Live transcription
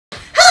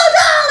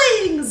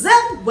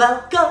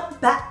Welcome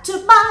back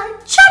to my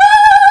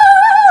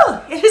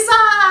channel! It is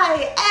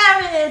I,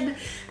 Erin,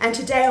 and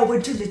today I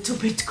went a little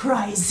bit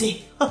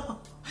crazy.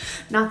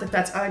 Not that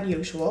that's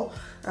unusual,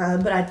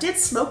 but I did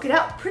smoke it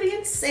out pretty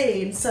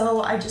insane.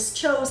 So I just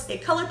chose a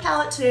color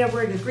palette. Today I'm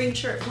wearing a green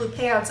shirt, blue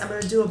pants. I'm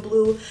gonna do a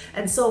blue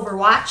and silver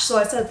watch. So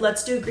I said,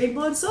 let's do green,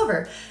 blue, and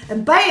silver.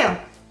 And bam,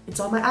 it's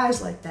on my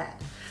eyes like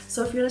that.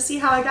 So if you wanna see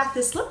how I got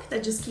this look,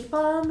 then just keep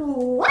on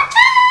watching!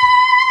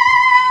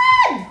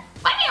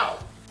 Bam!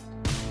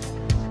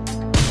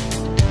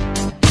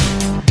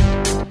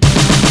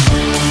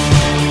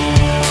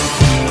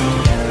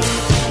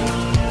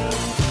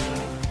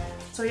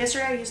 So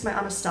yesterday I used my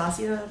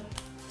Anastasia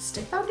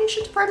stick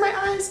foundation to prime my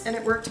eyes, and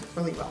it worked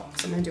really well.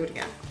 So I'm gonna do it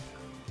again.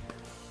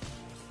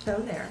 So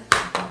there.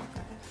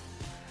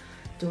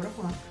 Do what I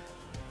want.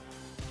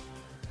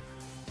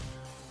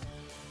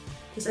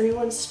 Is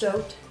anyone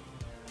stoked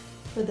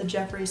for the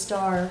Jeffree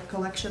Star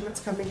collection that's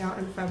coming out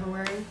in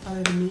February?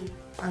 Other than me,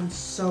 I'm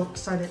so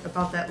excited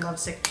about that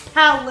Lovesick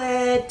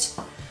palette.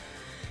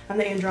 And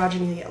the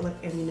Androgyny Lip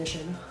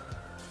Ammunition.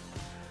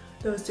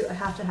 Those two I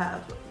have to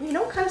have. You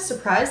know, I'm kind of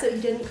surprised that he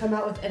didn't come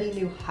out with any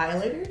new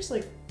highlighters.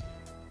 Like,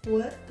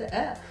 what the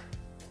F?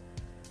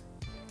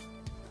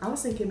 I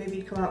was thinking maybe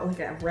he'd come out with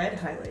like a red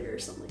highlighter or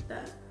something like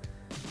that.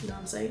 You know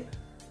what I'm saying?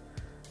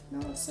 You know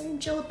what I'm saying,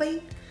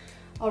 Jelly?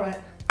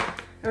 Alright. I'm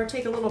gonna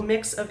take a little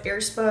mix of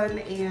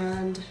Airspun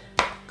and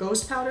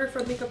Ghost Powder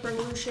from Makeup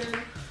Revolution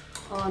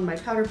on my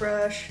powder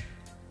brush.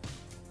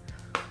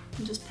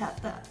 And just pat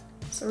that.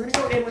 So we're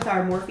gonna go in with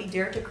our Morphe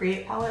Dare to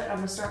Create palette. I'm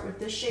gonna start with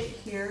this shade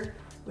here,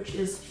 which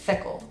is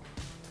Fickle.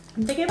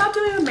 I'm thinking about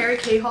doing a Mary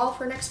Kay haul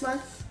for next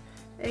month.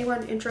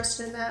 Anyone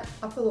interested in that?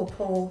 I'll put a little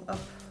poll up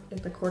in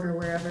the corner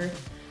wherever.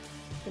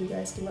 And you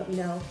guys can let me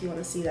know if you want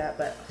to see that,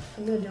 but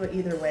I'm gonna do it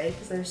either way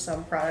because there's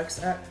some products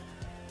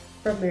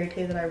from Mary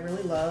Kay that I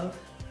really love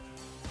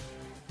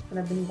and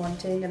I've been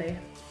wanting, and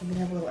I'm gonna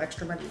have a little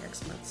extra money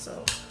next month,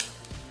 so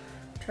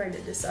I'm trying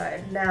to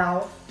decide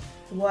now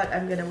what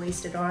I'm gonna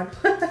waste it on.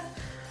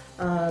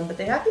 But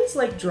they have these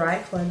like dry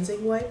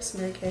cleansing wipes,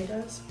 Mary Kay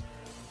does.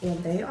 And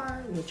they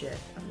are legit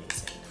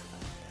amazing.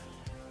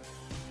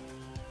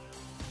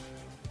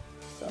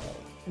 So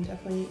I'm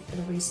definitely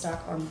gonna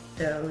restock on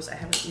those. I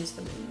haven't used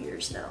them in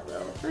years now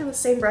though. And with the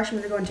same brush, I'm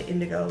gonna go into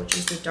Indigo, which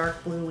is the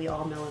dark blue we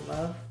all know and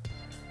love.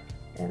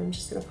 And I'm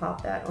just gonna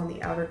pop that on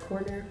the outer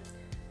corner.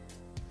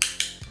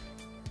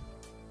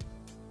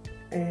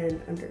 And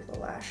under the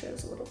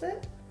lashes a little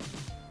bit.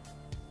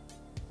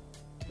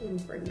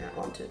 And bring that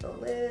onto the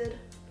lid.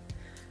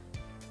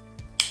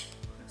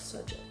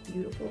 Such a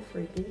beautiful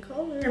freaking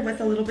color. And with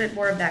a little bit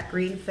more of that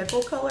green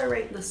Fickle color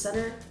right in the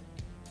center.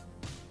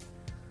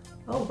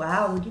 Oh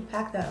wow, when you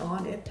pack that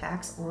on, it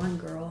packs on,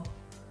 girl.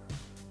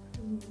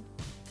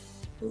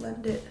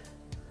 Blend it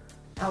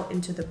out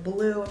into the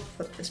blue.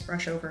 Flip this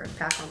brush over and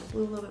pack on the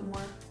blue a little bit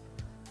more.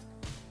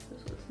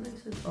 This looks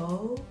nice and,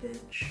 oh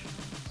bitch.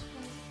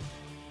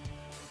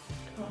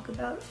 Talk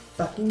about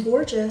fucking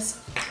gorgeous.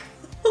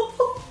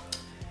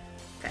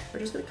 Okay, we're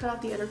just gonna cut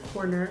out the inner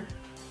corner.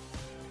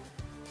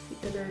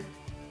 Inner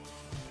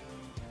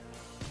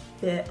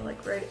bit,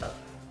 like right up.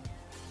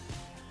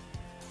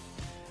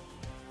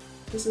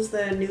 This is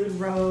the Nude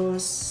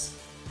Rose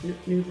or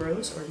Nude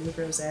Rose,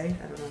 I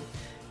don't know,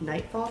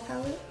 Nightfall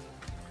palette.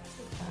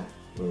 Like that.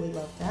 Really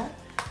love that.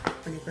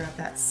 We're gonna grab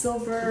that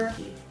silver.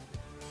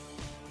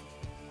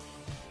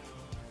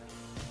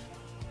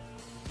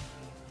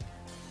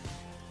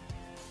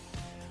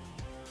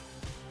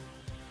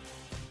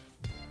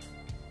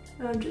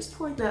 I'm just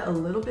pulling that a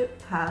little bit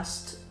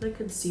past the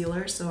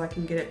concealer so I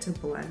can get it to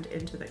blend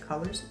into the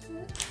colors a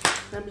bit.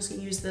 I'm just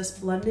gonna use this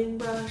blending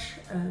brush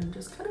and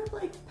just kind of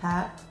like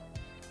pat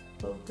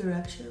both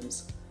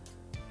directions.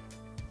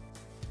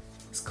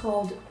 It's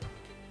called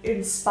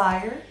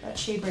Inspire, that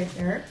shade right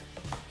there.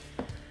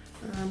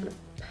 I'm gonna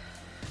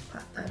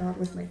pat that on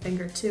with my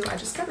finger too. I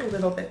just got a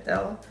little bit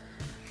though.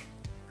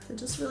 I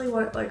just really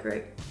want it like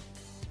right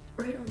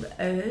on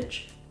the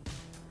edge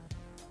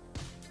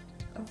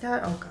of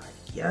that. Oh god.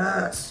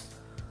 Yes.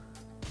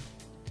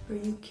 Are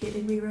you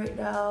kidding me right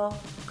now?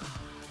 God.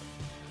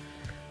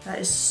 That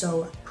is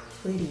so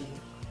pretty.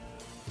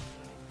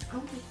 Oh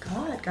my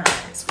god,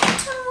 guys.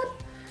 What's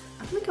up?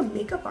 I'm like a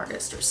makeup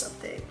artist or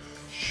something.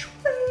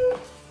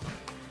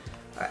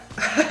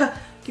 Alright.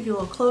 Give you a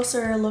little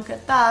closer look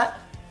at that.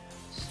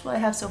 This is what I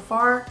have so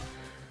far.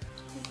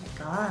 Oh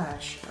my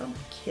gosh. I'm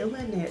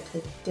killing it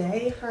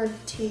today,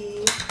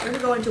 hunty. I'm gonna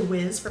go into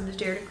Wiz from the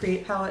Dare to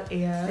Create palette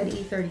and an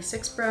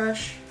E36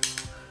 brush.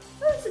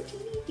 It's a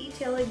teeny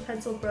detailing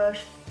pencil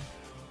brush.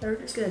 We're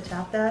just gonna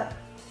tap that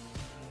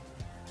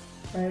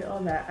right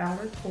on that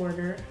outer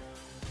corner.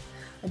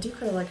 I do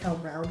kind of like how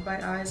round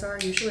my eyes are.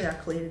 Usually I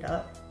clean it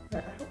up,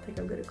 but I don't think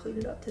I'm gonna clean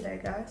it up today,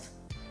 guys.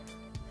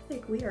 I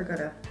think we are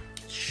gonna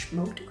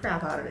smoke the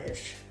crap out of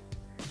this.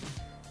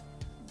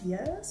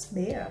 Yes,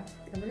 ma'am.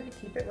 And we're gonna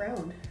keep it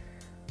round.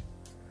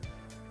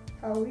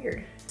 How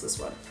weird. This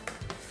one.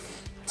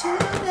 Too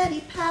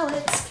many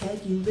palettes. Can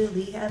you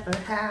really ever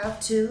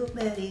have too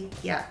many?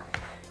 Yeah,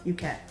 you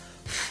can.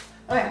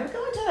 Okay, I'm gonna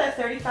go into the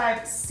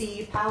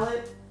 35C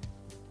palette.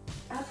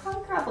 I'll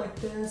probably grab like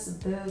this,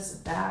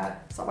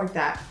 that, something like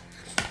that,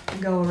 and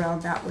go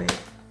around that way.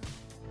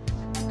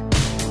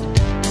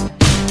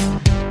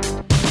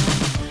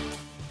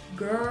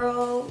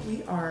 Girl,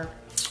 we are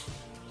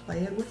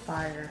playing with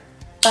fire.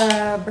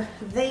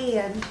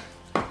 Then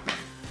I'm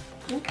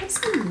gonna put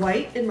some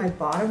white in my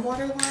bottom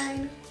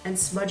waterline and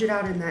smudge it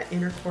out in that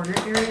inner corner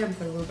area and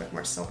put a little bit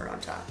more silver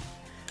on top.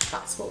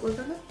 That's what we're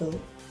gonna do.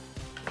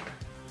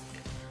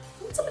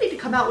 I want somebody to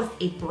come out with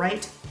a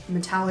bright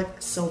metallic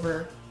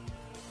silver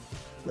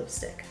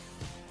lipstick.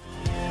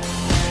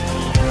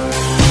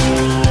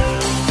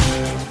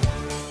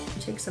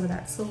 Take some of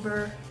that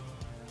silver,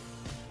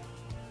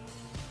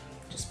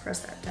 just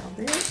press that down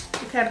there.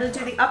 Okay, I'm gonna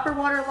do the upper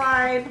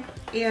waterline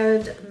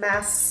and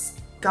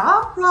mascara,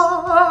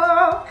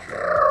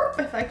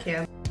 if I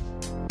can.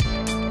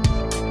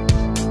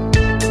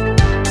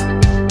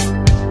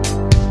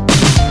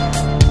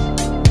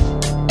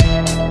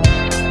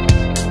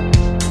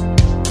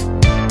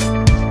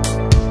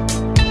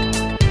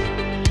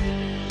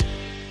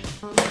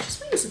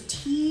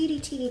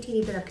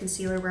 Teeny bit of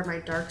concealer where my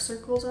dark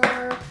circles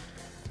are,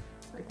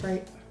 like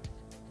right.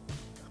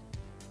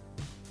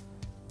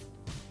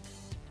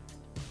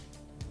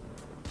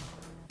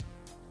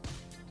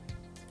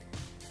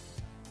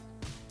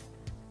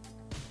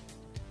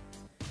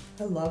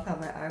 I love how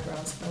my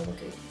eyebrows are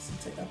looking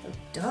since I got them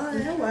done.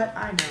 You know what?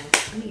 I know.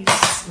 I'm gonna use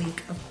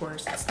Sleek, of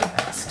course. It's the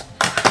best.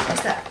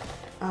 What's that?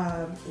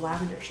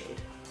 Lavender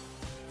shade.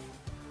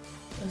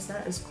 Because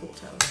that is cool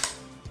tone.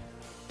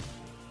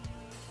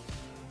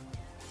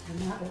 And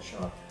that will show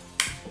up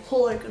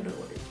like a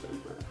nobody.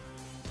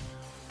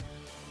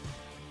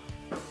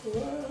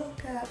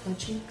 Look at my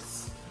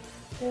cheeks.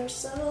 They're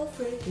so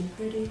freaking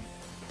pretty.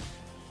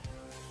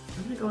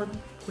 I'm gonna go in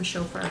with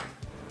Chauffeur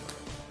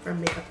from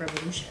Makeup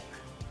Revolution,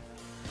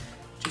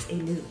 which is a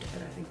nude,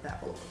 and I think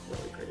that will look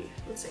really pretty.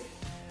 Let's see.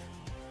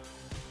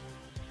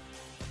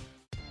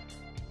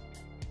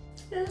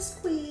 Yes,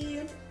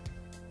 queen.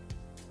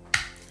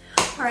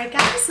 Alright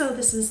guys, so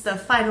this is the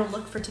final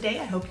look for today.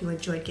 I hope you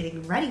enjoyed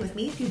getting ready with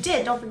me. If you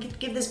did, don't forget to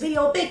give this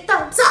video a big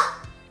thumbs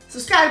up.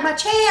 Subscribe to my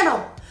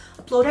channel.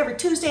 Upload every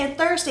Tuesday and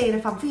Thursday, and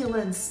if I'm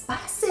feeling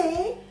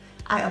spicy,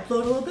 I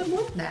upload a little bit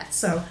more than that.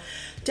 So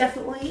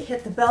definitely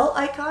hit the bell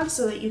icon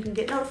so that you can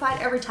get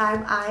notified every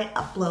time I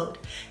upload.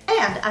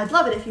 And I'd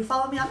love it if you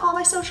follow me on all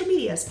my social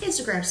medias,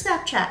 Instagram,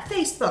 Snapchat,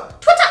 Facebook,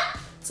 Twitter.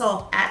 It's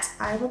all at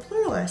I'm a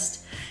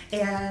Pluralist.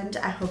 And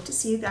I hope to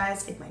see you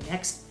guys in my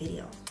next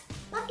video.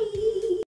 Bye!